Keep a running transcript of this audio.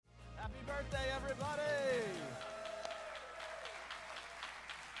everybody.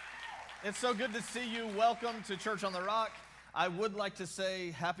 It's so good to see you. Welcome to Church on the Rock. I would like to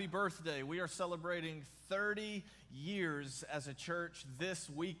say happy birthday. We are celebrating 30 years as a church this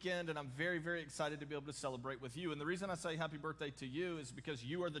weekend, and I'm very, very excited to be able to celebrate with you. And the reason I say happy birthday to you is because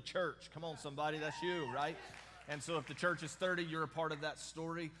you are the church. Come on, somebody, that's you, right? And so if the church is 30, you're a part of that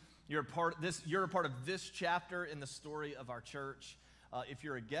story. You're a part of this chapter in the story of our church. If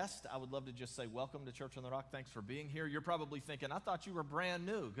you're a guest, I would love to just say welcome to Church on the Rock. Thanks for being here. You're probably thinking, I thought you were brand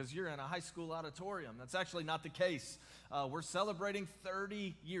new because you're in a high school auditorium. That's actually not the case. We're celebrating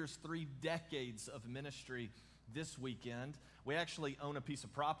 30 years, 3 decades of ministry this weekend. We actually own a piece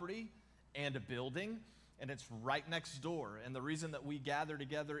of property and a building, and it's right next door. And the reason that we gather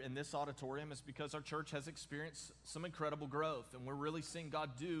together in this auditorium is because our church has experienced some incredible growth, and we're really seeing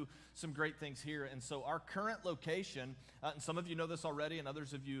God do some great things here. And so our current location, and some of you know this already, and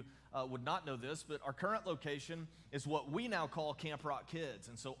others of you would not know this, but our current location is what we now call Camp Rock Kids.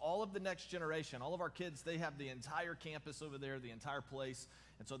 And so all of the next generation, all of our kids, they have the entire campus over there, the entire place.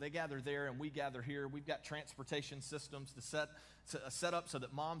 And so they gather there, and we gather here. We've got transportation systems to set up so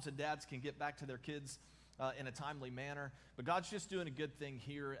that moms and dads can get back to their kids in a timely manner. But God's just doing a good thing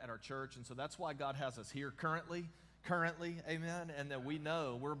here at our church, and so that's why God has us here currently, amen, and that we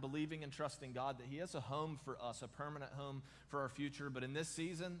know we're believing and trusting God that He has a home for us, a permanent home for our future. But in this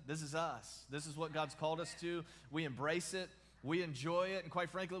season, this is us. This is what God's called us to. We embrace it. We enjoy it, and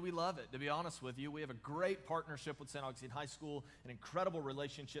quite frankly, we love it, to be honest with you. We have a great partnership with St. Augustine High School, an incredible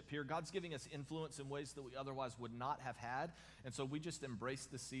relationship here. God's giving us influence in ways that we otherwise would not have had, and so we just embrace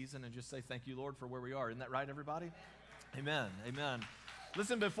this season and just say thank you, Lord, for where we are. Isn't that right, everybody? Amen, amen.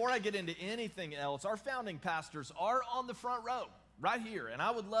 Listen, before I get into anything else, our founding pastors are on the front row right here, and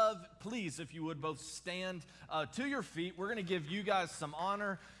I would love, please, if you would both stand to your feet. We're going to give you guys some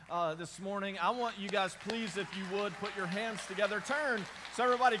honor this morning. I want you guys, please, if you would, put your hands together. Turn so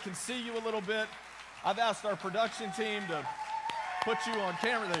everybody can see you a little bit. I've asked our production team to put you on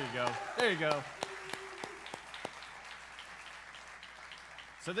camera. There you go. There you go.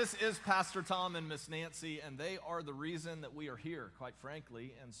 So this is Pastor Tom and Miss Nancy, and they are the reason that we are here, quite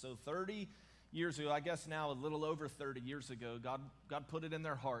frankly. And so 30 years ago, I guess now a little over 30 years ago, God put it in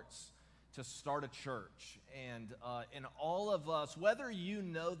their hearts to start a church. And all of us, whether you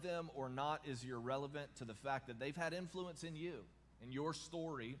know them or not, is irrelevant to the fact that they've had influence in you, in your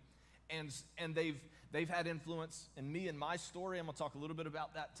story, and they've had influence in me and my story. I'm going to talk a little bit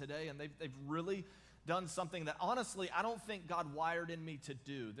about that today, and they've really done something that honestly I don't think God wired in me to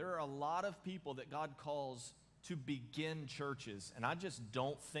do. There are a lot of people that God calls to begin churches, and I just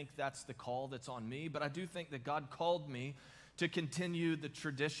don't think that's the call that's on me, but I do think that God called me to continue the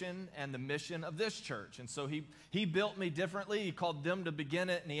tradition and the mission of this church. And so he built me differently. He called them to begin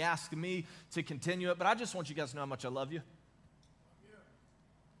it, and He asked me to continue it. But I just want you guys to know how much I love you.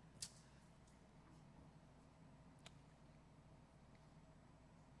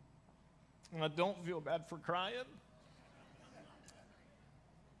 And I don't feel bad for crying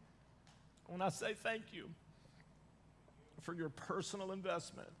when I say thank you for your personal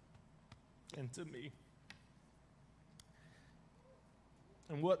investment into me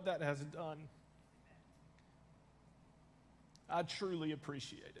and what that has done. I truly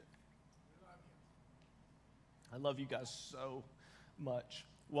appreciate it. I love you guys so much.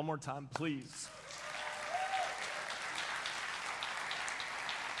 One more time, please.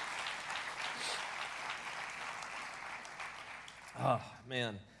 Oh,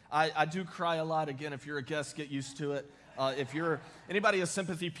 man. I do cry a lot. Again, if you're a guest, get used to it. If you're anybody a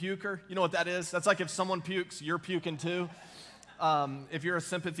sympathy puker, you know what that is? That's like if someone pukes, you're puking too. If you're a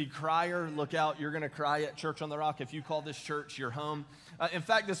sympathy crier, look out. You're going to cry at Church on the Rock. If you call this church your home. In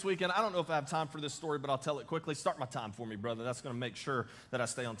fact, this weekend, I don't know if I have time for this story, but I'll tell it quickly. Start my time for me, brother. That's going to make sure that I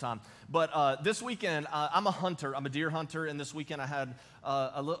stay on time. But this weekend, I'm a hunter. I'm a deer hunter, and this weekend I had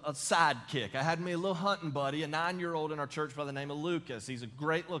a sidekick. I had me a little hunting buddy, a 9-year-old in our church by the name of Lucas. He's a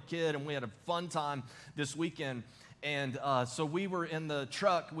great little kid, and we had a fun time this weekend. And so we were in the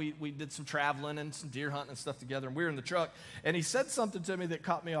truck. We did some traveling and some deer hunting and stuff together, and we were in the truck. And he said something to me that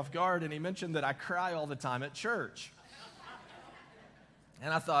caught me off guard, and he mentioned that I cry all the time at church.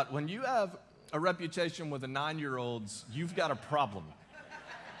 And I thought, when you have a reputation with the 9-year-olds, you've got a problem.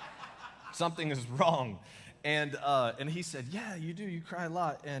 Something is wrong. And he said, yeah, you do. You cry a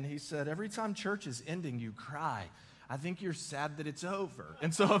lot. And he said, every time church is ending, you cry. I think you're sad that it's over.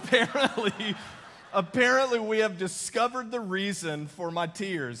 And so apparently we have discovered the reason for my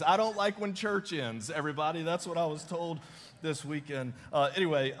tears. I don't like when church ends, everybody. That's what I was told this weekend.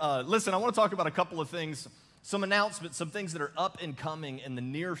 Anyway, listen, I want to talk about a couple of things some announcements, some things that are up and coming in the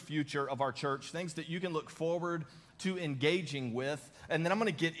near future of our church, things that you can look forward to engaging with. And then I'm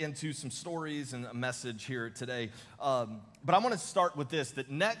going to get into some stories and a message here today. But I want to start with this, that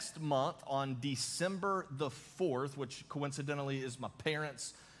next month on December the 4th, which coincidentally is my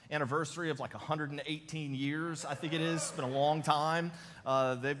parents' anniversary of like 118 years, I think it is. It's been a long time.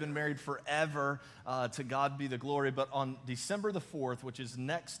 They've been married forever. To God be the glory. But on December the 4th, which is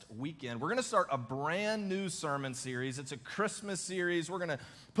next weekend, we're going to start a brand new sermon series. It's a Christmas series. We're going to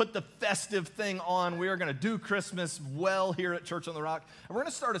put the festive thing on. We are going to do Christmas well here at Church on the Rock. And we're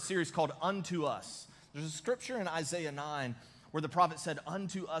going to start a series called Unto Us. There's a scripture in Isaiah 9 where the prophet said,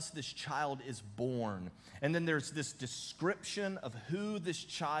 unto us this child is born. And then there's this description of who this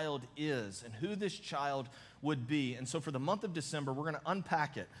child is and who this child would be. And so for the month of December, we're going to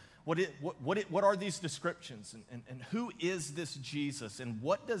unpack it. What are these descriptions? And who is this Jesus? And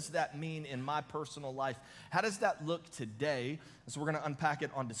what does that mean in my personal life? How does that look today? And so we're going to unpack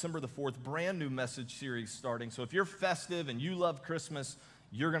it on December the 4th, brand new message series starting. So if you're festive and you love Christmas,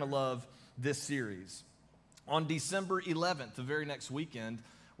 you're going to love this series. On December 11th, the very next weekend,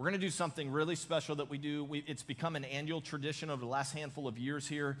 we're going to do something really special that we do. It's become an annual tradition over the last handful of years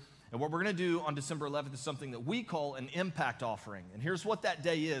here. And what we're going to do on December 11th is something that we call an impact offering. And here's what that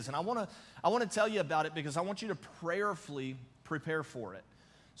day is. And I want to tell you about it because I want you to prayerfully prepare for it.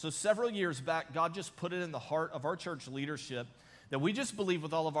 So several years back, God just put it in the heart of our church leadership that we just believe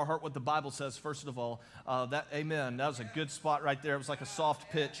with all of our heart what the Bible says, first of all. Amen. That was a good spot right there. It was like a soft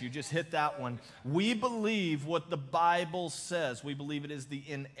pitch. You just hit that one. We believe what the Bible says. We believe it is the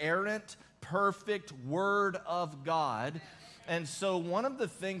inerrant, perfect Word of God. And so one of the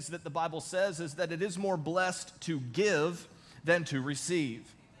things that the Bible says is that it is more blessed to give than to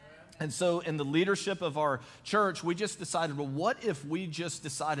receive. And so in the leadership of our church, we just decided, well, what if we just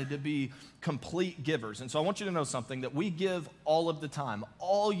decided to be complete givers? And so I want you to know something, that we give all of the time.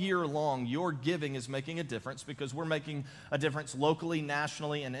 All year long, your giving is making a difference because we're making a difference locally,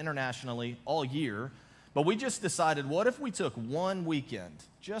 nationally, and internationally all year. But we just decided, what if we took one weekend,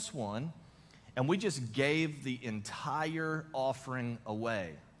 just one, and we just gave the entire offering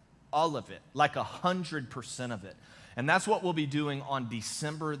away, all of it, like 100% of it. And that's what we'll be doing on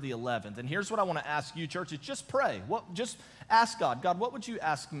December the 11th. And here's what I want to ask you, church, is just pray. Just ask God, what would you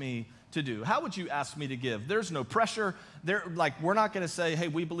ask me to do? How would you ask me to give? There's no pressure. We're not going to say, hey,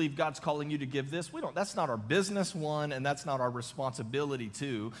 we believe God's calling you to give this. That's not our business, one, and that's not our responsibility,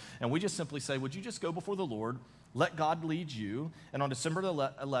 two. And we just simply say, would you just go before the Lord, let God lead you, and on December the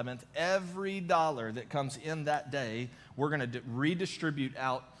 11th, every dollar that comes in that day, we're going to redistribute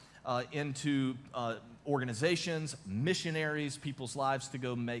out into organizations, missionaries, people's lives to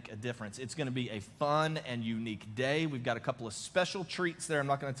go make a difference. It's going to be a fun and unique day. We've got a couple of special treats there I'm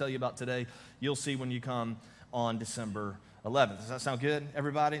not going to tell you about today. You'll see when you come on December 11th. Does that sound good,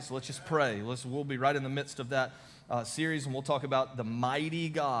 everybody? So let's just pray. We'll be right in the midst of that series, and we'll talk about the mighty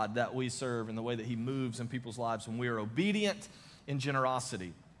God that we serve and the way that He moves in people's lives when we are obedient in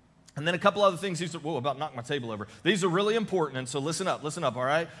generosity. And then a couple other things. About knocked my table over. These are really important, and so listen up, all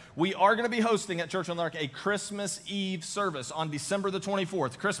right? We are going to be hosting at Church on the Rock a Christmas Eve service on December the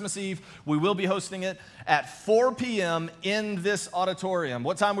 24th. Christmas Eve, we will be hosting it at 4 p.m. in this auditorium.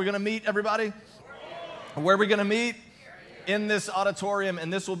 What time are we going to meet, everybody? Where are we going to meet? In this auditorium,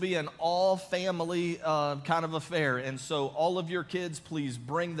 and this will be an all-family kind of affair. And so all of your kids, please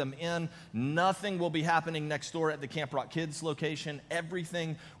bring them in. Nothing will be happening next door at the Camp Rock Kids location.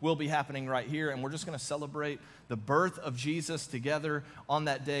 Everything will be happening right here, and we're just going to celebrate the birth of Jesus together on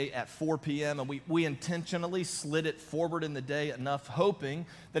that day at 4 p.m. And we intentionally slid it forward in the day enough, hoping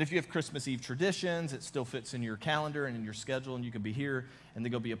that if you have Christmas Eve traditions, it still fits in your calendar and in your schedule, and you can be here and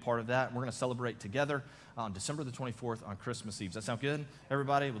then go be a part of that. And we're going to celebrate together on December the 24th on Christmas Eve. Does that sound good,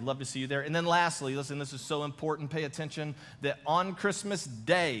 everybody? Would love to see you there. And then lastly, listen, this is so important. Pay attention that on Christmas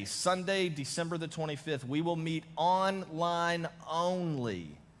Day, Sunday, December the 25th, we will meet online only.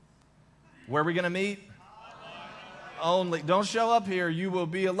 Where are we going to meet? Only. Don't show up here. You will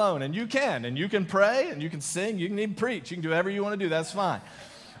be alone. And you can pray, and you can sing, you can even preach. You can do whatever you want to do. That's fine.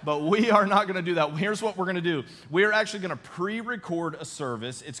 But we are not going to do that. Here's what we're going to do. We are actually going to pre-record a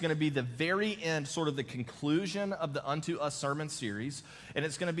service. It's going to be the very end, sort of the conclusion of the Unto Us sermon series, and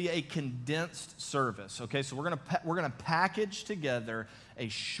it's going to be a condensed service. Okay, so we're going to package together a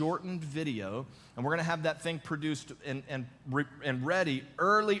shortened video, and we're going to have that thing produced and ready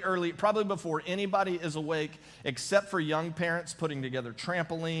early, probably before anybody is awake, except for young parents putting together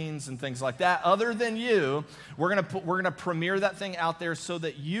trampolines and things like that. Other than you, we're going to premiere that thing out there so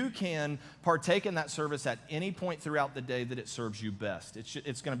that you can partake in that service at any point throughout the day that it serves you best.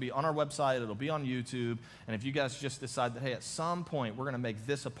 It's going to be on our website. It'll be on YouTube. And if you guys just decide that, hey, at some point we're going to make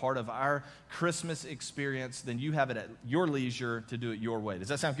this a part of our Christmas experience, then you have it at your leisure to do it your way. Does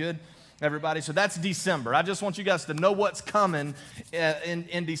that sound good, everybody? So that's December. I just want you guys to know what's coming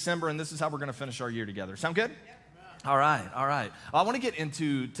in December, and this is how we're going to finish our year together. Sound good? All right. I want to get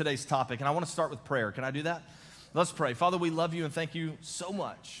into today's topic, and I want to start with prayer. Can I do that? Let's pray. Father, we love you and thank you so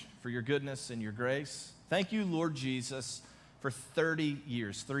much for your goodness and your grace. Thank you, Lord Jesus, for 30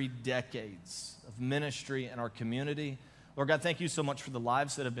 years, 3 decades of ministry in our community. Lord God, thank you so much for the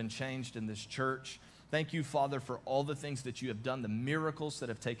lives that have been changed in this church. Thank you, Father, for all the things that you have done, the miracles that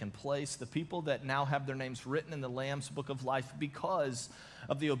have taken place, the people that now have their names written in the Lamb's Book of Life because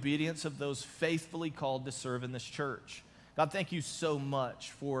of the obedience of those faithfully called to serve in this church. God, thank you so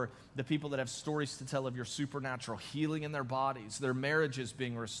much for the people that have stories to tell of your supernatural healing in their bodies, their marriages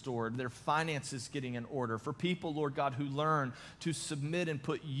being restored, their finances getting in order, for people, Lord God, who learn to submit and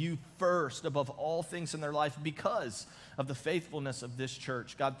put you first above all things in their life because of the faithfulness of this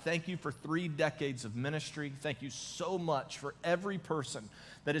church. God, thank you for 3 decades of ministry. Thank you so much for every person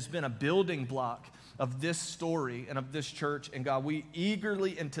that has been a building block of this story and of this church. And God, we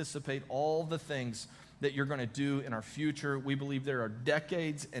eagerly anticipate all the things that you're going to do in our future. We believe there are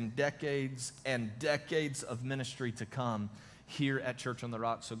decades and decades and decades of ministry to come here at Church on the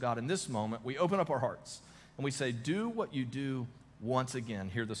Rock. So God, in this moment, we open up our hearts and we say, do what you do once again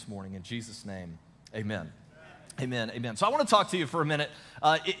here this morning. In Jesus' name, amen. Amen. So I want to talk to you for a minute,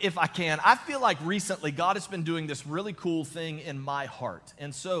 if I can. I feel like recently God has been doing this really cool thing in my heart.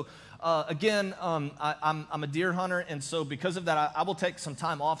 And so, I'm a deer hunter, and so because of that, I will take some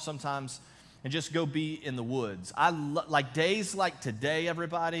time off sometimes and just go be in the woods. Like days like today,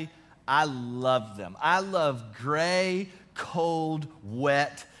 everybody, I love them. I love gray, cold,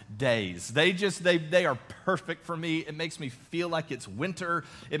 wet days. They are perfect for me. It makes me feel like it's winter.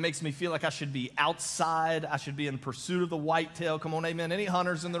 It makes me feel like I should be outside. I should be in pursuit of the whitetail. Come on, amen. Any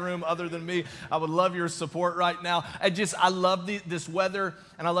hunters in the room other than me? I would love your support right now. I love this weather,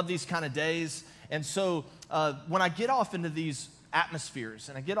 and I love these kind of days. And so when I get off into these atmospheres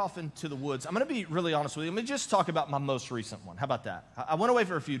and I get off into the woods, I'm going to be really honest with you. Let me just talk about my most recent one. How about that? I went away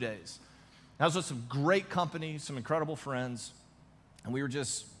for a few days. I was with some great company, some incredible friends, and we were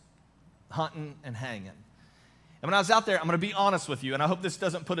just hunting and hanging. And when I was out there, I'm going to be honest with you, and I hope this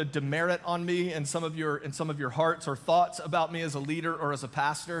doesn't put a demerit on me in some of your hearts or thoughts about me as a leader or as a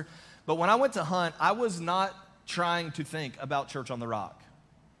pastor. But when I went to hunt, I was not trying to think about Church on the Rock.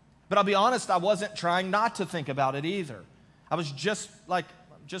 But I'll be honest, I wasn't trying not to think about it either. I was just going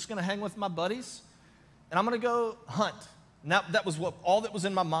to hang with my buddies, and I'm going to go hunt. And that was all that was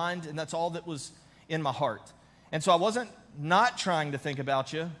in my mind, and that's all that was in my heart. And so I wasn't not trying to think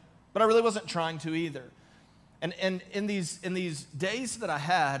about you, but I really wasn't trying to either. And in these days that I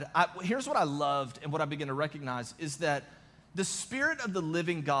had, here's what I loved and what I began to recognize is that the Spirit of the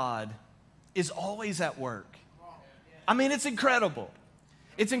living God is always at work. I mean, it's incredible.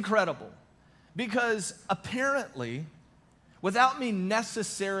 It's incredible. Because apparently, without me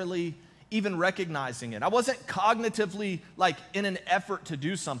necessarily even recognizing it, I wasn't cognitively in an effort to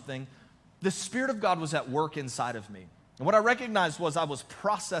do something. The Spirit of God was at work inside of me. And what I recognized was I was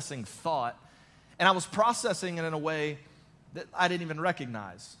processing thought, and I was processing it in a way that I didn't even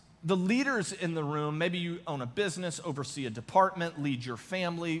recognize. The leaders in the room, maybe you own a business, oversee a department, lead your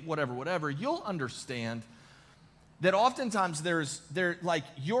family, whatever, you'll understand that oftentimes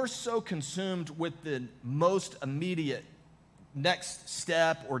you're so consumed with the most immediate next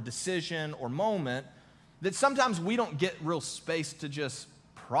step or decision or moment that sometimes we don't get real space to just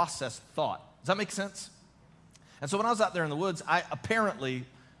process thought. Does that make sense? And so when I was out there in the woods, I apparently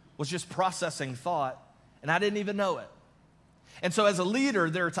was just processing thought, and I didn't even know it. And so as a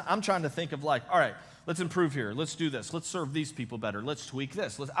leader, I'm trying to think of all right, let's improve here. Let's do this. Let's serve these people better. Let's tweak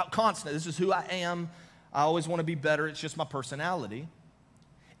this. This is who I am. I always want to be better. It's just my personality.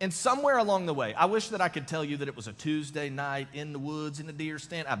 And somewhere along the way, I wish that I could tell you that it was a Tuesday night in the woods, in a deer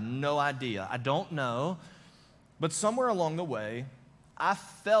stand. I have no idea. I don't know. But somewhere along the way, I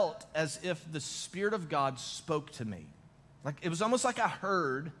felt as if the Spirit of God spoke to me. It was almost like I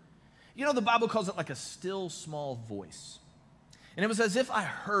heard, the Bible calls it like a still small voice. And it was as if I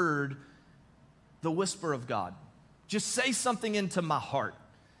heard the whisper of God. Just say something into my heart.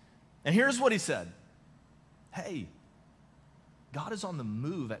 And here's what he said. Hey, God is on the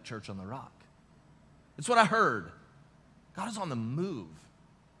move at Church on the Rock. It's what I heard. God is on the move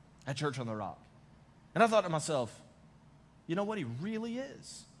at Church on the Rock. And I thought to myself, you know what? He really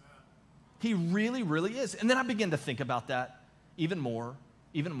is. He really, really is. And then I began to think about that even more,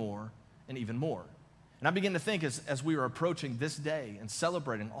 even more, and even more. And I began to think as we were approaching this day and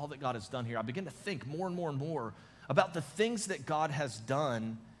celebrating all that God has done here, I began to think more and more and more about the things that God has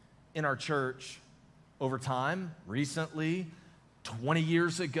done in our church over time, recently, 20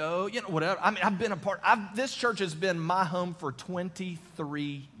 years ago, whatever. I mean, I've been a part, this church has been my home for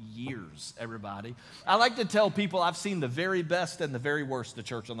 23 years, everybody. I like to tell people I've seen the very best and the very worst of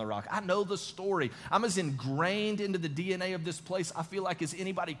Church on the Rock. I know the story. I'm as ingrained into the DNA of this place, I feel like, as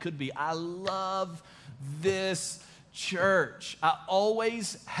anybody could be. I love this church. I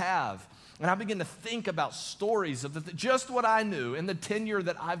always have. And I began to think about stories of just what I knew in the tenure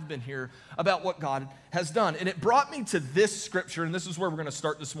that I've been here about what God has done. And it brought me to this scripture, and this is where we're going to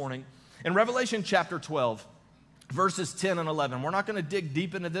start this morning. In Revelation chapter 12, verses 10 and 11. We're not going to dig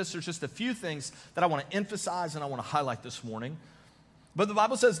deep into this. There's just a few things that I want to emphasize and I want to highlight this morning. But the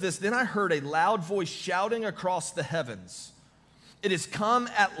Bible says this, "Then I heard a loud voice shouting across the heavens, 'It has come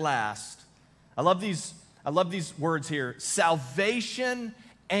at last.'" I love these words here. "Salvation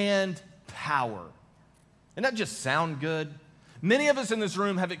and power." Doesn't that just sound good? Many of us in this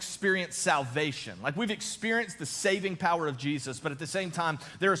room have experienced salvation. Like, we've experienced the saving power of Jesus, but at the same time,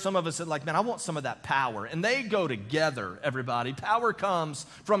 there are some of us that are like, man, I want some of that power. And they go together, everybody. Power comes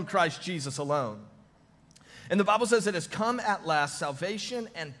from Christ Jesus alone. And the Bible says it has come at last, salvation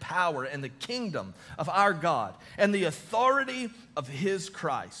and power and the kingdom of our God and the authority of his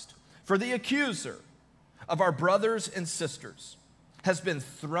Christ. For the accuser of our brothers and sisters has been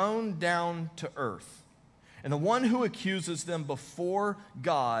thrown down to earth, and the one who accuses them before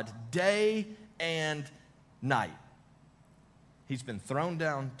God day and night. He's been thrown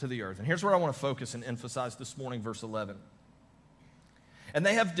down to the earth. And here's where I want to focus and emphasize this morning, verse 11. "And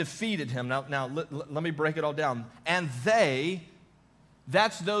they have defeated him." Now let me break it all down. And they,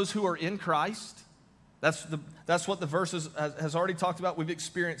 that's those who are in Christ. That's what the verse has already talked about. We've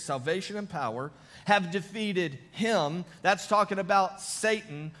experienced salvation and power, have defeated him. That's talking about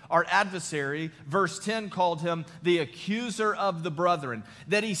Satan, our adversary. Verse 10 called him the accuser of the brethren.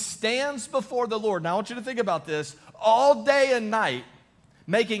 That he stands before the Lord. Now I want you to think about this. All day and night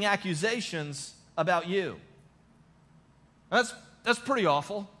making accusations about you. That's pretty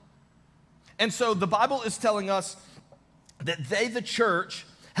awful. And so the Bible is telling us that they, the church,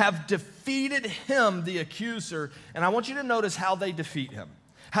 have defeated him, the accuser. And I want you to notice how they defeat him.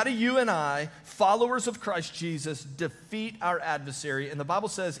 How do you and I, followers of Christ Jesus, defeat our adversary? And the Bible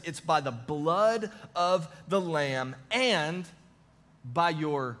says it's by the blood of the Lamb and by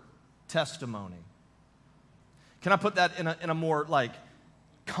your testimony. Can I put that in a more like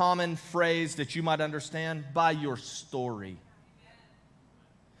common phrase that you might understand? By your story.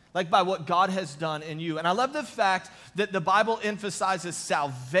 Like by what God has done in you. And I love the fact that the Bible emphasizes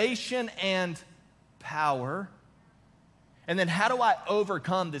salvation and power. And then how do I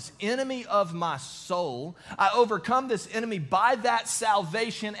overcome this enemy of my soul? I overcome this enemy by that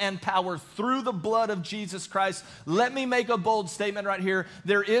salvation and power through the blood of Jesus Christ. Let me make a bold statement right here.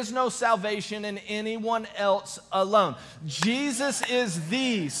 There is no salvation in anyone else alone. Jesus is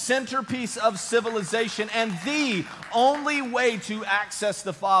the centerpiece of civilization and the only way to access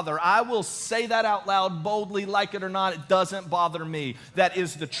the Father. I will say that out loud boldly, like it or not. It doesn't bother me. That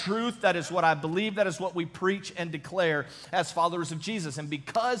is the truth. That is what I believe. That is what we preach and declare as followers of Jesus. And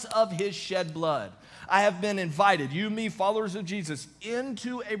because of his shed blood, I have been invited, you, me, followers of Jesus,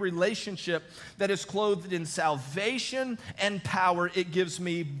 into a relationship that is clothed in salvation and power. It gives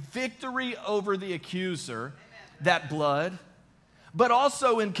me victory over the accuser, that blood. But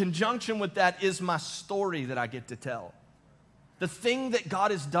also in conjunction with that is my story that I get to tell. The thing that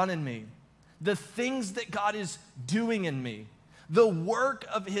God has done in me, the things that God is doing in me, the work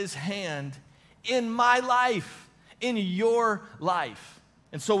of his hand in my life, in your life.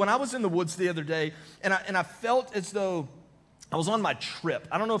 And so when I was in the woods the other day, and I felt as though I was on my trip.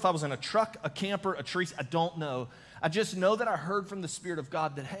 I don't know if I was in a truck, a camper, a tree, I don't know. I just know that I heard from the Spirit of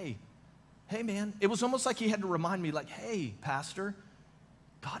God that, hey man, it was almost like he had to remind me, like, hey, Pastor,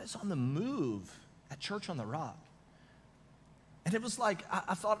 God is on the move at Church on the Rock. And it was like,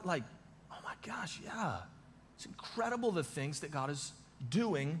 I thought like, oh my gosh, yeah. It's incredible the things that God is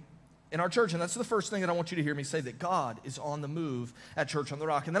doing in our church. And that's the first thing that I want you to hear me say, that God is on the move at Church on the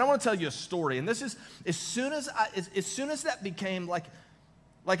Rock. And then I want to tell you a story. And this is, as soon as that became like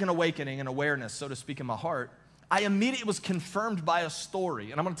an awakening, an awareness, so to speak, in my heart, it was confirmed by a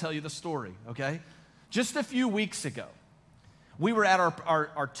story. And I'm going to tell you the story, okay? Just a few weeks ago, we were at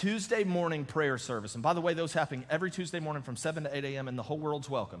our Tuesday morning prayer service. And by the way, those happen every Tuesday morning from 7 to 8 a.m. and the whole world's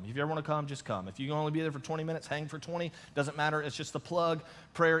welcome. If you ever want to come, just come. If you can only be there for 20 minutes, hang for 20. Doesn't matter. It's just a plug.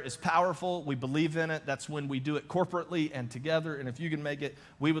 Prayer is powerful. We believe in it. That's when we do it corporately and together. And if you can make it,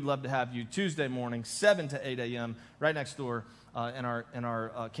 we would love to have you Tuesday morning, 7 to 8 a.m., right next door in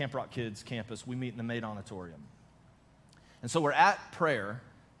our Camp Rock Kids campus. We meet in the Maid Auditorium. And so we're at prayer,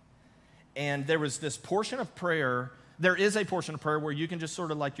 and there was this portion of prayer. There is a portion of prayer where you can just sort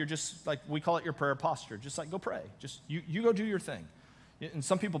of like, you're just like, we call it your prayer posture. Just like, go pray. Just, you go do your thing. And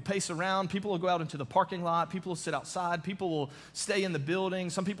some people pace around. People will go out into the parking lot. People will sit outside. People will stay in the building.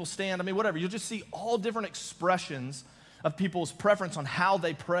 Some people stand. I mean, whatever. You'll just see all different expressions of people's preference on how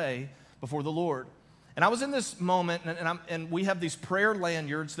they pray before the Lord. And I was in this moment, and we have these prayer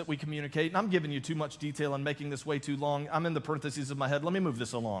lanyards that we communicate, and I'm giving you too much detail and making this way too long. I'm in the parentheses of my head. Let me move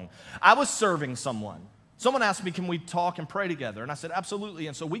this along. I was serving someone. Someone asked me, can we talk and pray together? And I said, absolutely.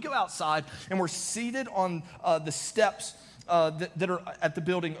 And so we go outside, and we're seated on the steps that are at the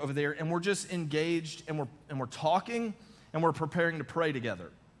building over there, and we're just engaged, and we're talking, and we're preparing to pray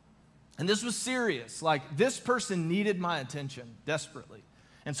together. And this was serious. Like, this person needed my attention desperately.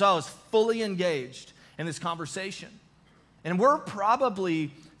 And so I was fully engaged in this conversation. And we're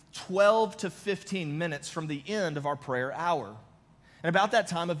probably 12 to 15 minutes from the end of our prayer hour. And about that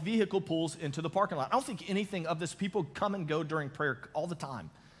time, a vehicle pulls into the parking lot. I don't think anything of this. People come and go during prayer all the time.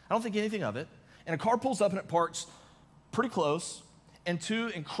 I don't think anything of it. And a car pulls up and it parks pretty close. And two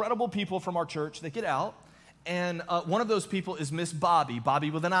incredible people from our church, they get out. And one of those people is Miss Bobby, Bobby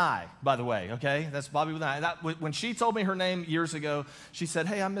with an I, by the way, okay? That's Bobby with an I. When she told me her name years ago, she said,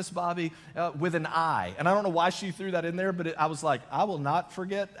 hey, I'm Miss Bobby with an I. And I don't know why she threw that in there, but I was like, I will not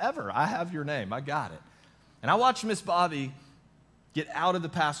forget ever. I have your name. I got it. And I watched Miss Bobby get out of the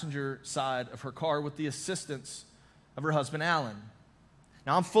passenger side of her car with the assistance of her husband, Alan.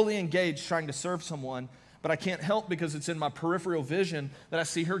 Now, I'm fully engaged trying to serve someone, but I can't help because it's in my peripheral vision that I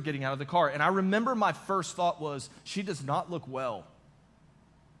see her getting out of the car. And I remember my first thought was, she does not look well.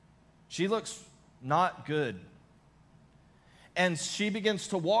 She looks not good. And she begins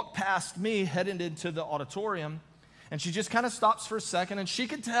to walk past me, heading into the auditorium, and she just kind of stops for a second, and she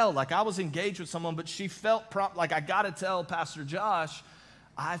could tell, like I was engaged with someone, but she felt like I got to tell Pastor Josh,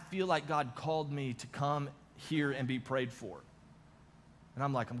 I feel like God called me to come here and be prayed for. And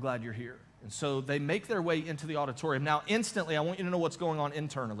I'm like, I'm glad you're here. And so they make their way into the auditorium. Now, instantly, I want you to know what's going on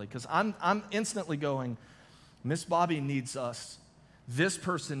internally, because I'm instantly going, Miss Bobby needs us. This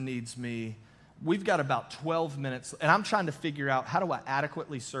person needs me. We've got about 12 minutes, and I'm trying to figure out, how do I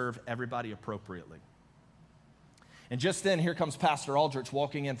adequately serve everybody appropriately? And just then, here comes Pastor Aldrich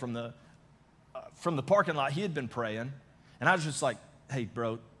walking in from the parking lot. He had been praying, and I was just like, hey,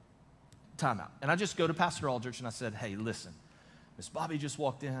 bro, time out. And I just go to Pastor Aldrich, and I said, hey, listen, Miss Bobby just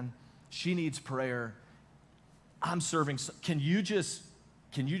walked in. She needs prayer. I'm serving. Can you just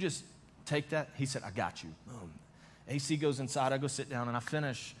take that? He said, I got you. Boom. AC goes inside. I go sit down, and I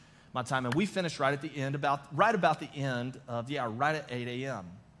finish my time. And we finished right at the end, right about the end of the hour, right at 8 a.m.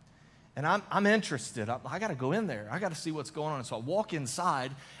 And I'm interested. I got to go in there. I got to see what's going on. And so I walk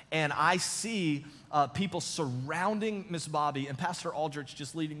inside, and I see people surrounding Miss Bobby, and Pastor Aldrich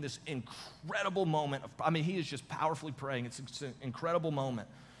just leading this incredible moment. He is just powerfully praying. It's an incredible moment.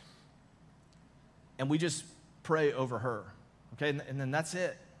 And we just pray over her, okay? And then that's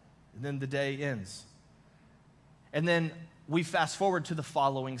it. And then the day ends. And then we fast forward to the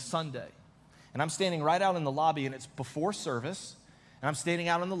following Sunday. And I'm standing right out in the lobby, and it's before service. And I'm standing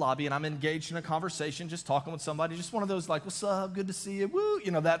out in the lobby, and I'm engaged in a conversation, just talking with somebody, just one of those like, what's up, good to see you, woo,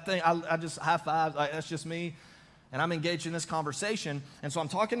 that thing. I just high five, that's just me. And I'm engaged in this conversation. And so I'm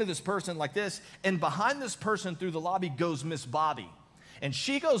talking to this person like this, and behind this person through the lobby goes Miss Bobby. And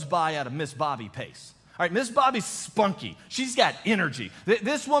she goes by at a Miss Bobby pace. All right, Miss Bobby's spunky. She's got energy.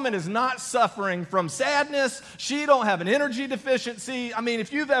 This woman is not suffering from sadness. She don't have an energy deficiency.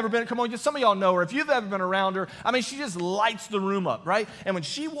 If you've ever been, come on, some of y'all know her. If you've ever been around her, she just lights the room up, right? And when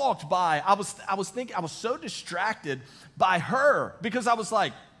she walked by, I was thinking, I was so distracted by her because I was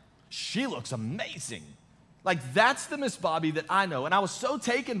like, she looks amazing. Like, that's the Miss Bobby that I know. And I was so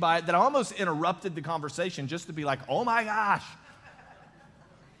taken by it that I almost interrupted the conversation just to be like, oh my gosh.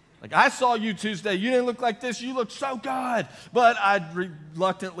 Like, I saw you Tuesday. You didn't look like this. You looked so good. But I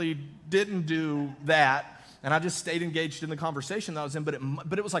reluctantly didn't do that. And I just stayed engaged in the conversation that I was in. But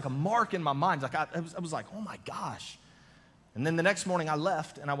it was like a mark in my mind. Like I was like, oh my gosh. And then the next morning I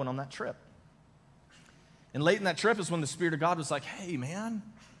left and I went on that trip. And late in that trip is when the Spirit of God was like, hey man,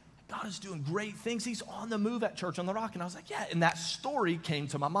 God is doing great things. He's on the move at Church on the Rock. And I was like, yeah. And that story came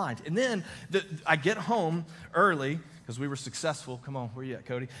to my mind. And then I get home early because we were successful. Come on, where you at,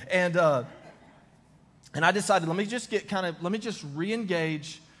 Cody? And I decided, let me just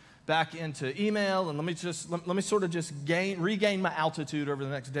re-engage back into email, and let me sort of just regain my altitude over the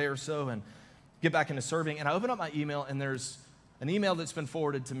next day or so and get back into serving. And I open up my email, and there's an email that's been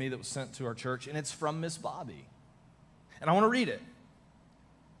forwarded to me that was sent to our church, and it's from Miss Bobby. And I want to read it.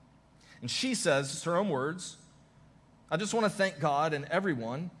 And she says, it's her own words, I just want to thank God and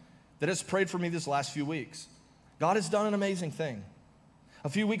everyone that has prayed for me this last few weeks. God has done an amazing thing. A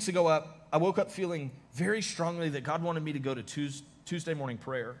few weeks ago, I woke up feeling very strongly that God wanted me to go to Tuesday morning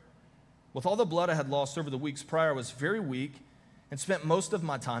prayer. With all the blood I had lost over the weeks prior, I was very weak and spent most of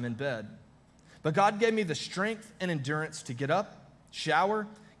my time in bed. But God gave me the strength and endurance to get up, shower,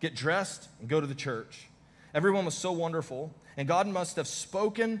 get dressed, and go to the church. Everyone was so wonderful, and God must have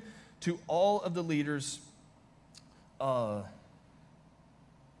spoken to all of the leaders and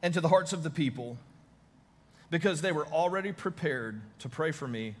to the hearts of the people, because they were already prepared to pray for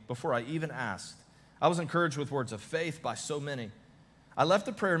me before I even asked. I was encouraged with words of faith by so many. I left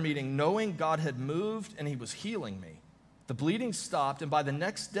the prayer meeting knowing God had moved and he was healing me. The bleeding stopped, and by the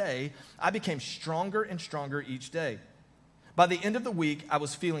next day, I became stronger and stronger each day. By the end of the week, I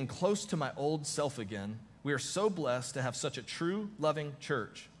was feeling close to my old self again. We are so blessed to have such a true, loving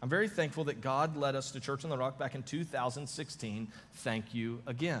church. I'm very thankful that God led us to Church on the Rock back in 2016. Thank you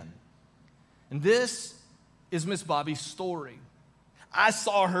again. And this is Miss Bobby's story. I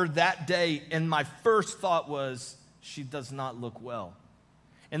saw her that day, and my first thought was, she does not look well.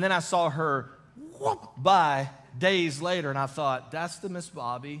 And then I saw her whoop by days later, and I thought, that's the Miss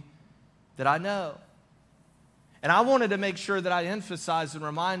Bobby that I know. And I wanted to make sure that I emphasize and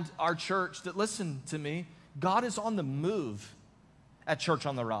remind our church that, listen to me, God is on the move at Church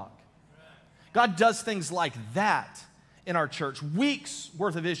on the Rock. God does things like that in our church, weeks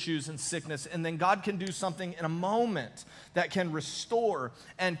worth of issues and sickness, and then God can do something in a moment that can restore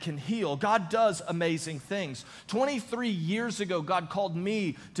and can heal. God does amazing things. 23 years ago, God called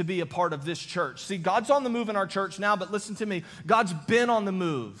me to be a part of this church. See, God's on the move in our church now, but listen to me, God's been on the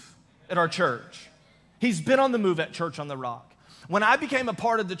move at our church. He's been on the move at Church on the Rock. When I became a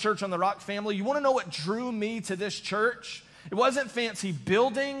part of the Church on the Rock family, you want to know what drew me to this church? It wasn't fancy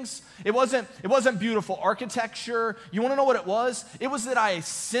buildings. It wasn't beautiful architecture. You want to know what it was? It was that I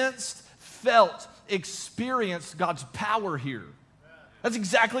sensed, felt, experienced God's power here. That's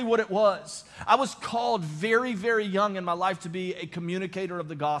exactly what it was. I was called very, very young in my life to be a communicator of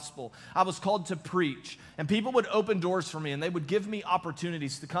the gospel. I was called to preach, and people would open doors for me, and they would give me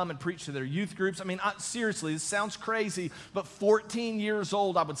opportunities to come and preach to their youth groups. I mean, seriously, this sounds crazy, but 14 years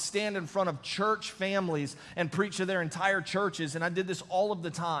old, I would stand in front of church families and preach to their entire churches, and I did this all of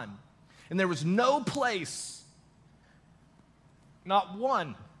the time. And there was no place, not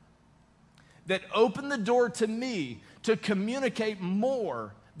one, that opened the door to me to communicate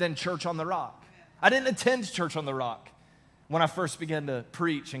more than Church on the Rock. I didn't attend Church on the Rock when I first began to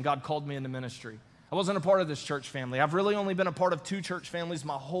preach and God called me into ministry. I wasn't a part of this church family. I've really only been a part of 2 church families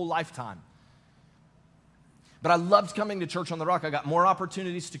my whole lifetime. But I loved coming to Church on the Rock. I got more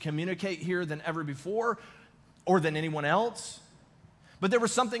opportunities to communicate here than ever before or than anyone else. But there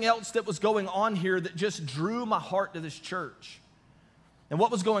was something else that was going on here that just drew my heart to this church. And what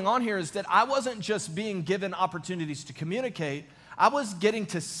was going on here is that I wasn't just being given opportunities to communicate, I was getting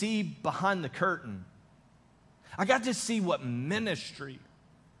to see behind the curtain. I got to see what ministry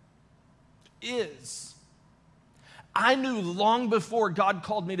is. I knew long before God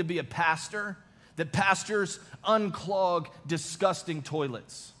called me to be a pastor that pastors unclog disgusting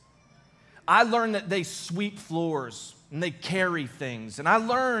toilets. I learned that they sweep floors and they carry things. And I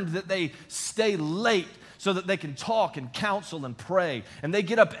learned that they stay late so that they can talk and counsel and pray. And they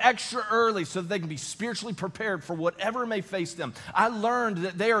get up extra early so that they can be spiritually prepared for whatever may face them. I learned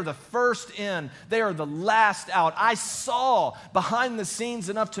that they are the first in, they are the last out. I saw behind the scenes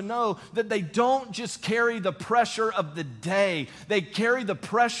enough to know that they don't just carry the pressure of the day, they carry the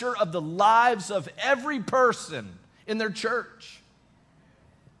pressure of the lives of every person in their church.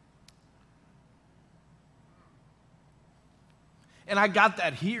 And I got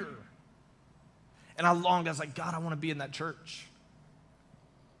that here. And I longed, I was like, God, I want to be in that church.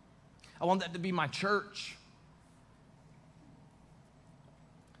 I want that to be my church.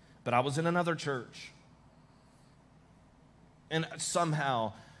 But I was in another church. And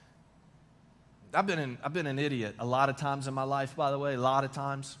somehow, I've been an idiot a lot of times in my life, by the way, a lot of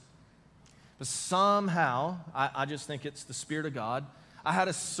times. But somehow, I just think it's the Spirit of God. I had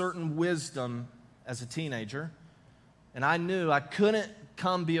a certain wisdom as a teenager. And I knew I couldn't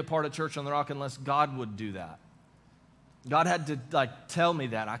come be a part of Church on the Rock unless God would do that. God had to tell me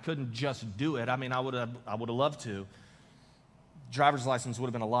that. I couldn't just do it. I mean, I would have loved to. Driver's license would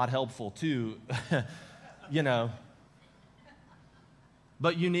have been a lot helpful too, you know.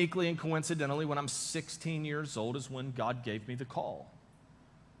 But uniquely and coincidentally, when I'm 16 years old is when God gave me the call.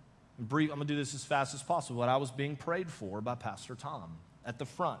 I'm going to do this as fast as possible. But I was being prayed for by Pastor Tom at the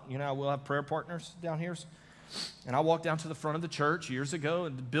front. You know, we'll have prayer partners down here. And I walked down to the front of the church years ago,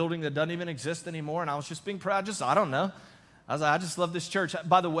 in the building that doesn't even exist anymore, and I was just being prayed. I don't know. I was like, I just love this church.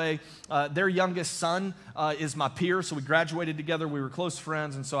 By the way, their youngest son is my peer, so we graduated together. We were close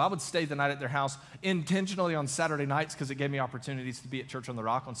friends, and so I would stay the night at their house intentionally on Saturday nights because it gave me opportunities to be at Church on the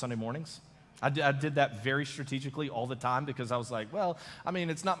Rock on Sunday mornings. I did that very strategically all the time because I was like, well, I mean,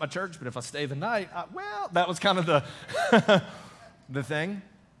 it's not my church, but if I stay the night, that was kind of the, the thing.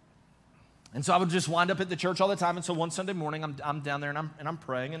 And so I would just wind up at the church all the time. And so one Sunday morning, I'm down there and I'm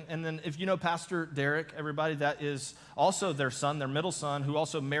praying. And then if you know Pastor Derek, everybody, that is also their son, their middle son, who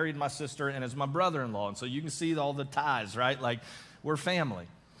also married my sister and is my brother-in-law. And so you can see all the ties, right? Like, we're family.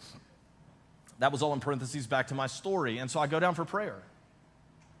 That was all in parentheses back to my story. And so I go down for prayer.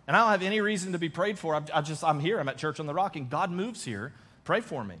 And I don't have any reason to be prayed for. I'm here. I'm at Church on the Rock, and God moves here. Pray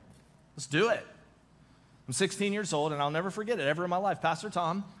for me. Let's do it. I'm 16 years old, and I'll never forget it ever in my life. Pastor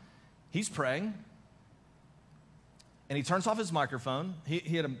Tom, he's praying, and he turns off his microphone.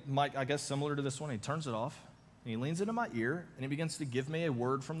 He had a mic, I guess, similar to this one. He turns it off, and he leans into my ear, and he begins to give me a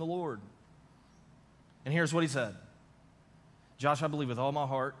word from the Lord. And here's what he said. Josh, I believe with all my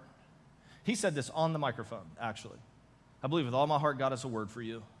heart. He said this on the microphone, actually. I believe with all my heart God has a word for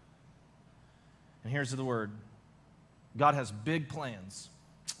you. And here's the word. God has big plans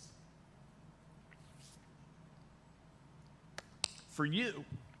for you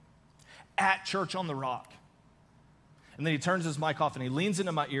at Church on the Rock. And then he turns his mic off and he leans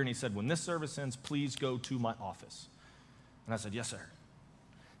into my ear and he said, when this service ends, please go to my office. And I said, yes, sir.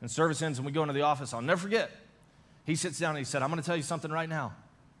 And service ends and we go into the office. I'll never forget. He sits down and he said, I'm going to tell you something right now.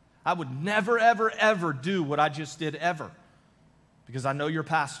 I would never, ever, ever do what I just did ever because I know you're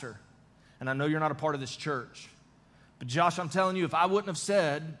pastor and I know you're not a part of this church. But Josh, I'm telling you, if I wouldn't have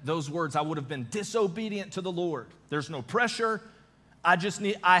said those words, I would have been disobedient to the Lord. There's no pressure.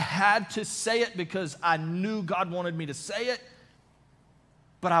 I had to say it because I knew God wanted me to say it.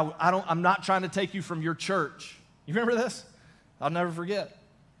 But I'm not trying to take you from your church. You remember this? I'll never forget.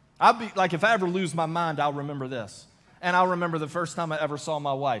 I'll be like, if I ever lose my mind, I'll remember this. And I'll remember the first time I ever saw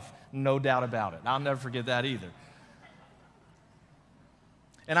my wife. No doubt about it. I'll never forget that either.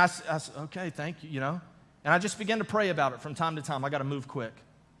 And I said, okay, thank you, you know. And I just began to pray about it from time to time. I got to move quick.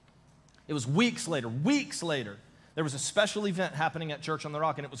 It was weeks later, there was a special event happening at Church on the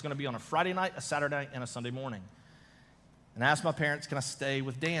Rock, and it was going to be on a Friday night, a Saturday night, and a Sunday morning. And I asked my parents, can I stay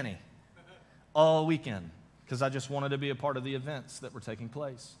with Danny all weekend? Because I just wanted to be a part of the events that were taking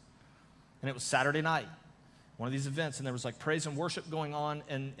place. And it was Saturday night, one of these events, and there was like praise and worship going on,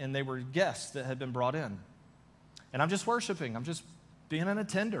 and they were guests that had been brought in. And I'm just worshiping. I'm just being an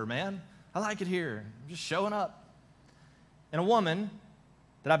attender, man. I like it here. I'm just showing up. And a woman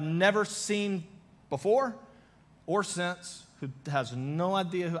that I've never seen before or since, who has no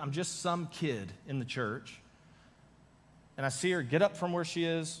idea who, I'm just some kid in the church. And I see her get up from where she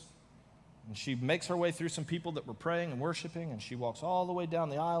is, and she makes her way through some people that were praying and worshiping, and she walks all the way down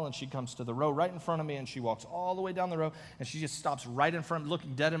the aisle, and she comes to the row right in front of me, and she walks all the way down the row, and she just stops right in front,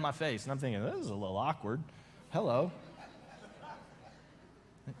 looking dead in my face. And I'm thinking, this is a little awkward. Hello.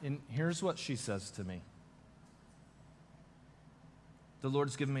 And here's what she says to me. The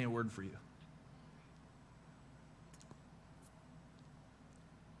Lord's given me a word for you.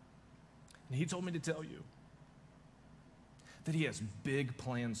 And he told me to tell you that he has big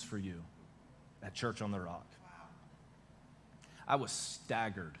plans for you at Church on the Rock. I was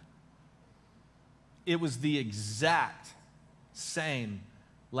staggered. It was the exact same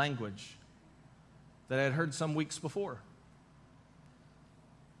language that I had heard some weeks before.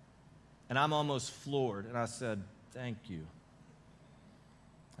 And I'm almost floored. And I said, thank you.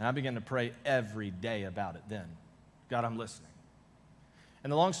 And I began to pray every day about it then. God, I'm listening.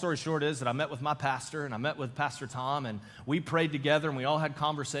 And the long story short is that I met with my pastor and I met with Pastor Tom, and we prayed together and we all had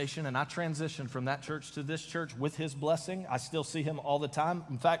conversation, and I transitioned from that church to this church with his blessing. I still see him all the time.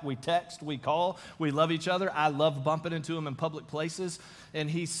 In fact, we text, we call, we love each other. I love bumping into him in public places. And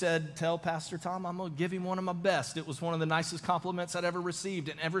he said, tell Pastor Tom I'm going to give him one of my best. It was one of the nicest compliments I'd ever received.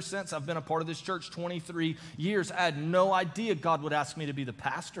 And ever since I've been a part of this church 23 years, I had no idea God would ask me to be the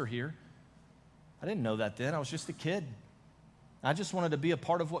pastor here. I didn't know that then. I was just a kid. I just wanted to be a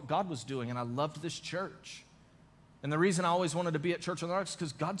part of what God was doing, and I loved this church. And the reason I always wanted to be at Church on the Rock is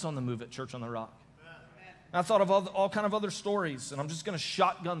because God's on the move at Church on the Rock. And I thought of all kind of other stories, and I'm just going to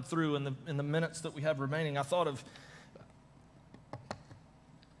shotgun through in the minutes that we have remaining. I thought of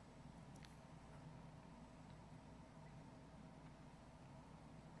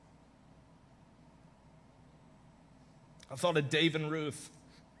Dave and Ruth.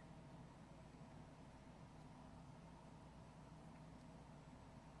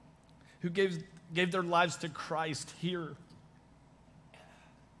 Who gave their lives to Christ here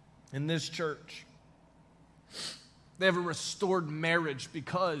in this church. They have a restored marriage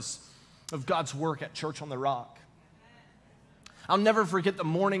because of God's work at Church on the Rock. I'll never forget the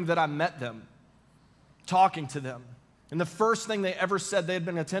morning that I met them, talking to them. And the first thing they ever said, they had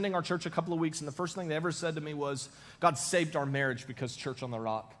been attending our church a couple of weeks, and the first thing they ever said to me was, God saved our marriage because Church on the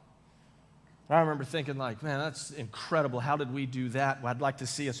Rock. And I remember thinking like, man, that's incredible. How did we do that? Well, I'd like to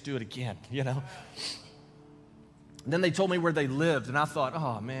see us do it again, you know? And then they told me where they lived, and I thought,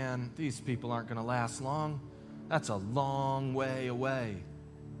 oh man, these people aren't gonna last long. That's a long way away.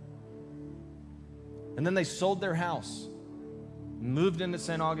 And then they sold their house, moved into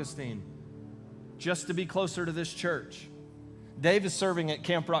St. Augustine, just to be closer to this church. Dave is serving at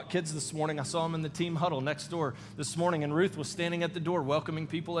Camp Rock Kids this morning. I saw him in the team huddle next door this morning, and Ruth was standing at the door welcoming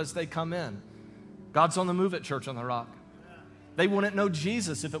people as they come in. God's on the move at Church on the Rock. They wouldn't know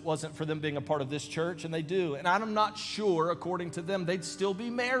Jesus if it wasn't for them being a part of this church, and they do. And I'm not sure, according to them, they'd still be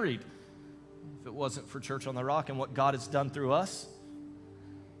married if it wasn't for Church on the Rock and what God has done through us.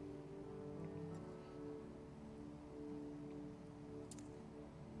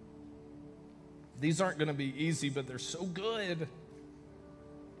 These aren't going to be easy, but they're so good.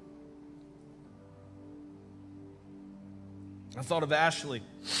 I thought of Ashley.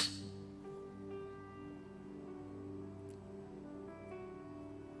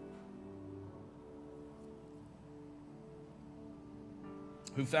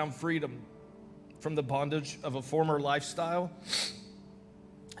 Who found freedom from the bondage of a former lifestyle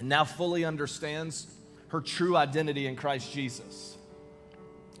and now fully understands her true identity in Christ Jesus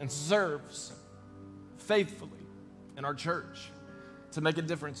and serves faithfully in our church to make a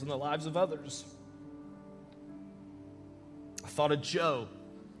difference in the lives of others. I thought of Joe.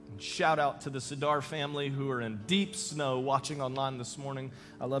 Shout out to the Sidar family who are in deep snow watching online this morning.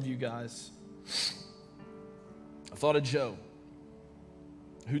 I love you guys. I thought of Joe,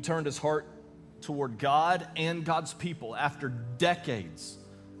 who turned his heart toward God and God's people after decades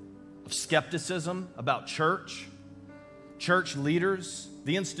of skepticism about church leaders,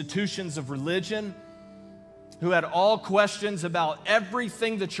 the institutions of religion, who had all questions about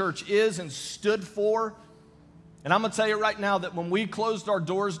everything the church is and stood for. And I'm going to tell you right now that when we closed our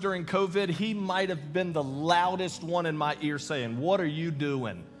doors during COVID, he might have been the loudest one in my ear saying, "What are you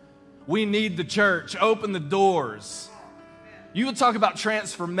doing? We need the church. Open the doors." You would talk about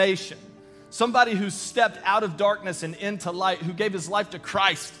transformation. Somebody who stepped out of darkness and into light, who gave his life to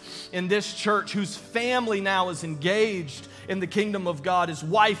Christ in this church, whose family now is engaged in the kingdom of God. His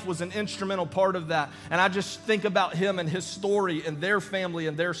wife was an instrumental part of that. And I just think about him and his story and their family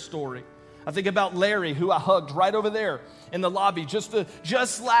and their story. I think about Larry, who I hugged right over there in the lobby just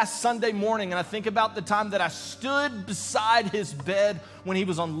last Sunday morning. And I think about the time that I stood beside his bed when he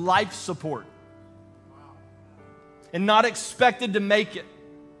was on life support and not expected to make it.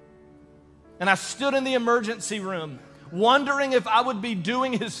 And I stood in the emergency room wondering if I would be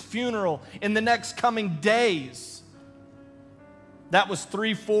doing his funeral in the next coming days. That was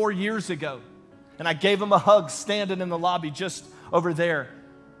 3-4 years ago. And I gave him a hug standing in the lobby just over there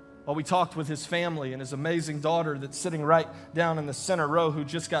while we talked with his family and his amazing daughter that's sitting right down in the center row who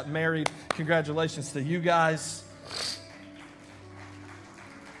just got married. Congratulations to you guys.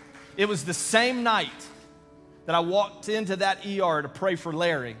 It was the same night that I walked into that ER to pray for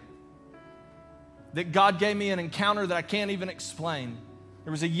Larry that God gave me an encounter that I can't even explain.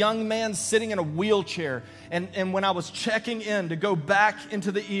 There was a young man sitting in a wheelchair, and when I was checking in to go back into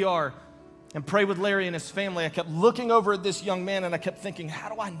the ER and pray with Larry and his family, I kept looking over at this young man and I kept thinking,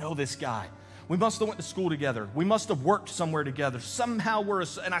 how do I know this guy? We must have went to school together. We must have worked somewhere together. Somehow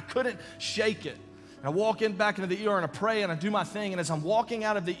and I couldn't shake it. And I walk back into the ER and I pray and I do my thing. And as I'm walking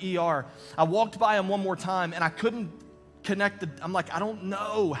out of the ER, I walked by him one more time and I couldn't connect. I'm like, I don't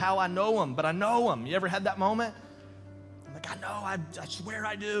know how I know him, but I know him. You ever had that moment? I'm like, I know, I swear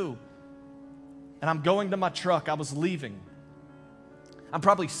I do. And I'm going to my truck. I was leaving. I'm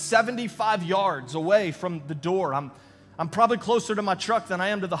probably 75 yards away from the door. I'm probably closer to my truck than I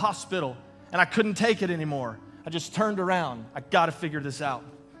am to the hospital. And I couldn't take it anymore. I just turned around. I got to figure this out.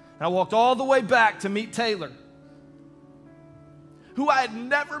 And I walked all the way back to meet Taylor, who I had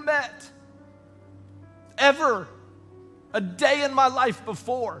never met, ever a day in my life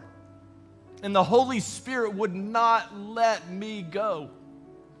before, and the Holy Spirit would not let me go.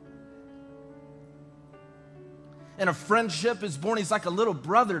 And a friendship is born. He's like a little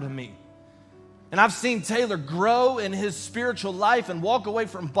brother to me. And I've seen Taylor grow in his spiritual life and walk away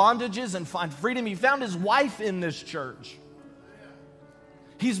from bondages and find freedom. He found his wife in this church.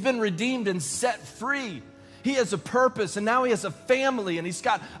 He's been redeemed and set free. He has a purpose, and now he has a family, and he's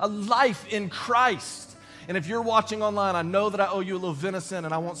got a life in Christ. And if you're watching online, I know that I owe you a little venison,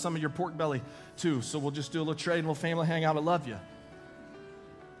 and I want some of your pork belly too. So we'll just do a little trade and a little family hangout. I love you.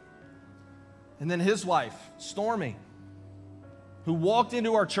 And then his wife, Stormy, who walked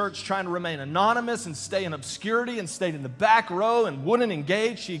into our church trying to remain anonymous and stay in obscurity and stayed in the back row and wouldn't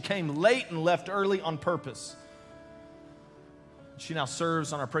engage. She came late and left early on purpose. She now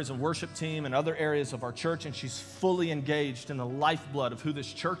serves on our praise and worship team and other areas of our church, and she's fully engaged in the lifeblood of who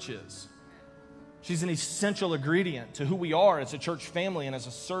this church is. She's an essential ingredient to who we are as a church family and as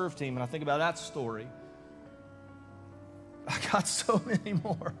a serve team, and I think about that story. I got so many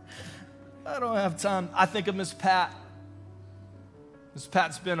more. I don't have time. I think of Miss Pat. Miss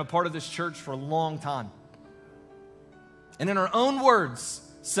Pat's been a part of this church for a long time. And in her own words,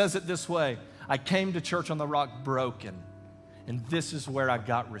 says it this way: I came to Church on the Rock broken, and this is where I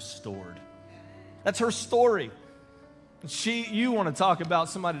got restored. That's her story. You want to talk about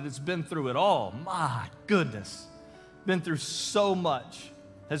somebody that's been through it all. My goodness. Been through so much.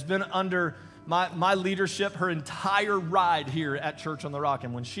 Has been under my leadership her entire ride here at Church on the Rock.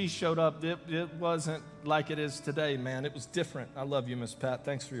 And when she showed up, it wasn't like it is today, man. It was different. I love you, Miss Pat.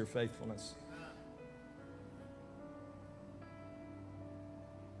 Thanks for your faithfulness.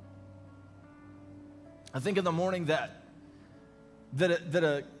 I think in the morning that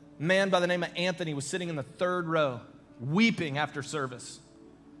a man by the name of Anthony was sitting in the third row, weeping after service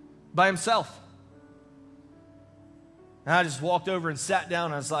by himself. And I just walked over and sat down,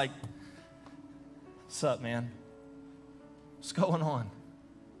 and I was like, "What's up, man? What's going on?"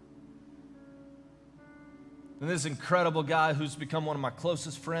 And this incredible guy who's become one of my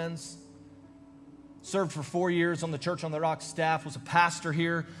closest friends, served for 4 years on the Church on the Rock staff, was a pastor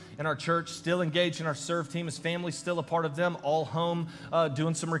here in our church, still engaged in our serve team. His family's still a part of them, all home,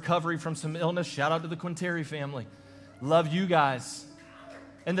 doing some recovery from some illness. Shout out to the Quinteri family. Love you guys.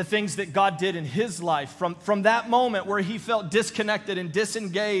 And the things that God did in his life from that moment where he felt disconnected and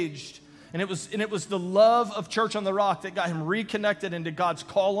disengaged. And it was the love of Church on the Rock that got him reconnected into God's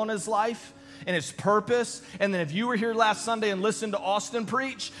call on his life and his purpose. And then if you were here last Sunday and listened to Austin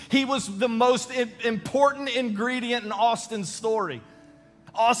preach, he was the most important ingredient in Austin's story.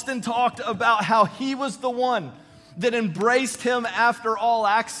 Austin talked about how he was the one that embraced him after All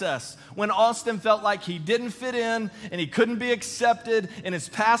Access, when Austin felt like he didn't fit in and he couldn't be accepted and his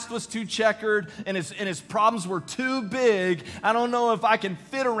past was too checkered and his problems were too big. I don't know if I can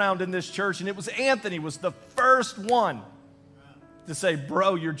fit around in this church. And it was Anthony was the first one to say,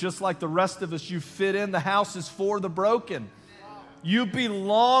 "Bro, you're just like the rest of us. You fit in. The house is for the broken. You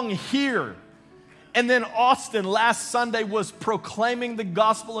belong here." And then Austin last Sunday was proclaiming the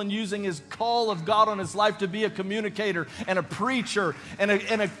gospel and using his call of God on his life to be a communicator and a preacher and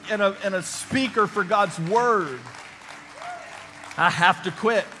a speaker for God's word. I have to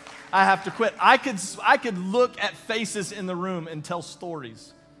quit. I have to quit. I could look at faces in the room and tell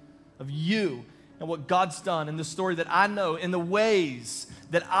stories of you and what God's done, and the story that I know, and the ways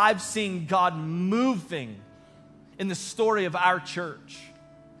that I've seen God moving in the story of our church.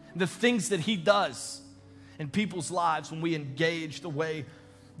 The things that he does in people's lives when we engage the way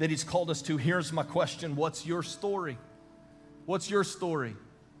that he's called us to. Here's my question: what's your story? What's your story?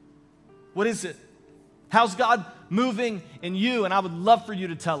 What is it? How's God moving in you? And I would love for you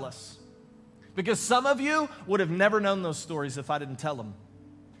to tell us, because some of you would have never known those stories if I didn't tell them.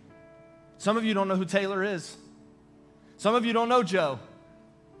 Some of you don't know who Taylor is. Some of you don't know Joe.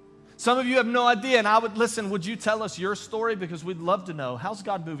 Some of you have no idea, and I would listen, would you tell us your story? Because we'd love to know. How's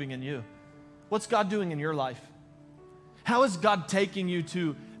God moving in you? What's God doing in your life? How is God taking you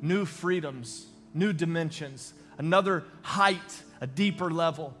to new freedoms, new dimensions, another height, a deeper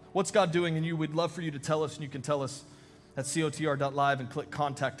level? What's God doing in you? We'd love for you to tell us, and you can tell us at cotr.live and click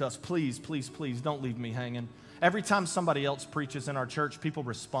contact us. Please, please, please don't leave me hanging. Every time somebody else preaches in our church, people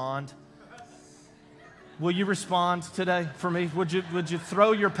respond. Will you respond today for me? Would you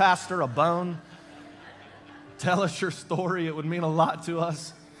throw your pastor a bone? Tell us your story. It would mean a lot to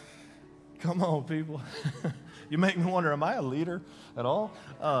us. Come on, people. You make me wonder, am I a leader at all?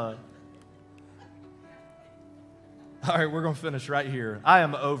 All right, we're going to finish right here. I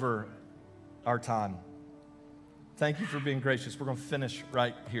am over our time. Thank you for being gracious. We're going to finish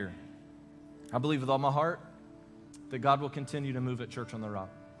right here. I believe with all my heart that God will continue to move at Church on the Rock.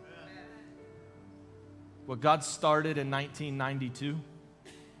 What God started in 1992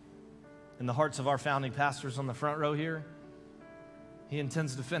 in the hearts of our founding pastors on the front row here, He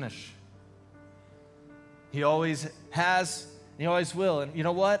intends to finish. He always has, and He always will. And you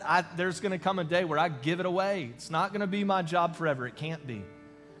know what? There's going to come a day where I give it away. It's not going to be my job forever. It can't be.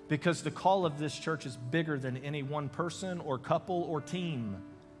 Because the call of this church is bigger than any one person or couple or team.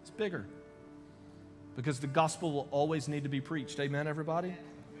 It's bigger. Because the gospel will always need to be preached. Amen, everybody?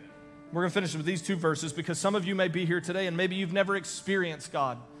 We're going to finish with these two verses because some of you may be here today and maybe you've never experienced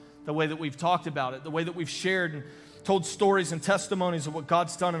God the way that we've talked about it, the way that we've shared and told stories and testimonies of what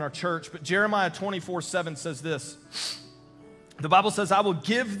God's done in our church. But Jeremiah 24:7 says this. The Bible says, I will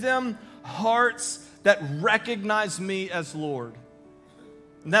give them hearts that recognize me as Lord.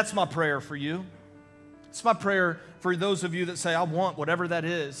 And that's my prayer for you. It's my prayer for those of you that say, I want whatever that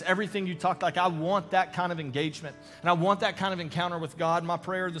is. Everything you talked like, I want that kind of engagement. And I want that kind of encounter with God. My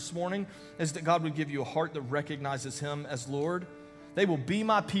prayer this morning is that God would give you a heart that recognizes Him as Lord. They will be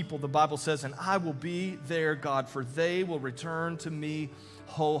my people, the Bible says, and I will be their God, for they will return to me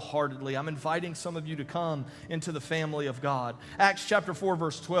wholeheartedly. I'm inviting some of you to come into the family of God. Acts chapter 4,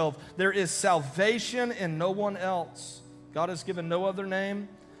 verse 12, there is salvation in no one else. God has given no other name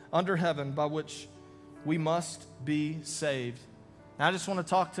under heaven by which we must be saved. And I just want to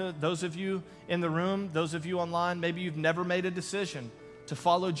talk to those of you in the room, those of you online, maybe you've never made a decision to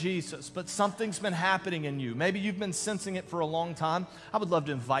follow Jesus, but something's been happening in you. Maybe you've been sensing it for a long time. I would love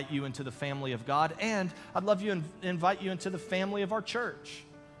to invite you into the family of God, and I'd love to invite you into the family of our church.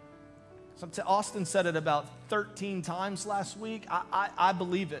 Austin said it about 13 times last week. I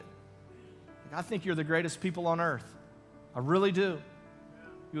believe it. I think you're the greatest people on earth. I really do.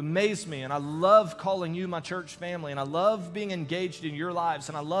 You amaze me, and I love calling you my church family, and I love being engaged in your lives,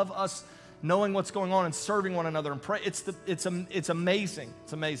 and I love us knowing what's going on and serving one another and pray. It's amazing.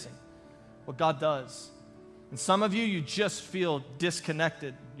 It's amazing what God does. And some of you, you just feel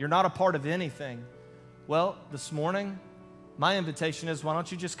disconnected. You're not a part of anything. Well, this morning, my invitation is, why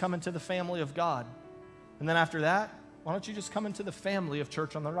don't you just come into the family of God? And then after that, why don't you just come into the family of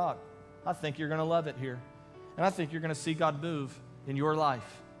Church on the Rock? I think you're going to love it here. And I think you're going to see God move in your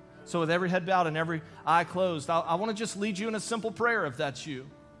life. So with every head bowed and every eye closed, I want to just lead you in a simple prayer if that's you.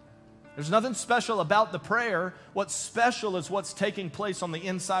 There's nothing special about the prayer. What's special is what's taking place on the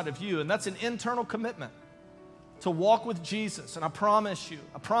inside of you, and that's an internal commitment to walk with Jesus. And I promise you,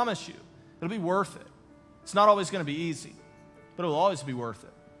 it'll be worth it. It's not always going to be easy, but it will always be worth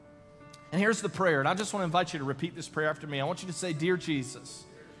it. And here's the prayer, and I just want to invite you to repeat this prayer after me. I want you to say, Dear Jesus,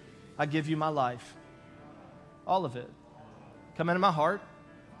 I give you my life, all of it. Come into my heart.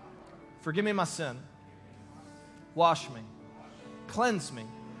 Forgive me my sin. Wash me. Cleanse me.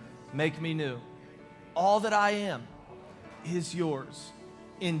 Make me new. All that I am is yours.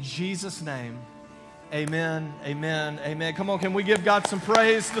 In Jesus' name, amen, amen, amen. Come on, can we give God some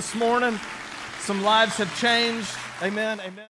praise this morning? Some lives have changed. Amen, amen.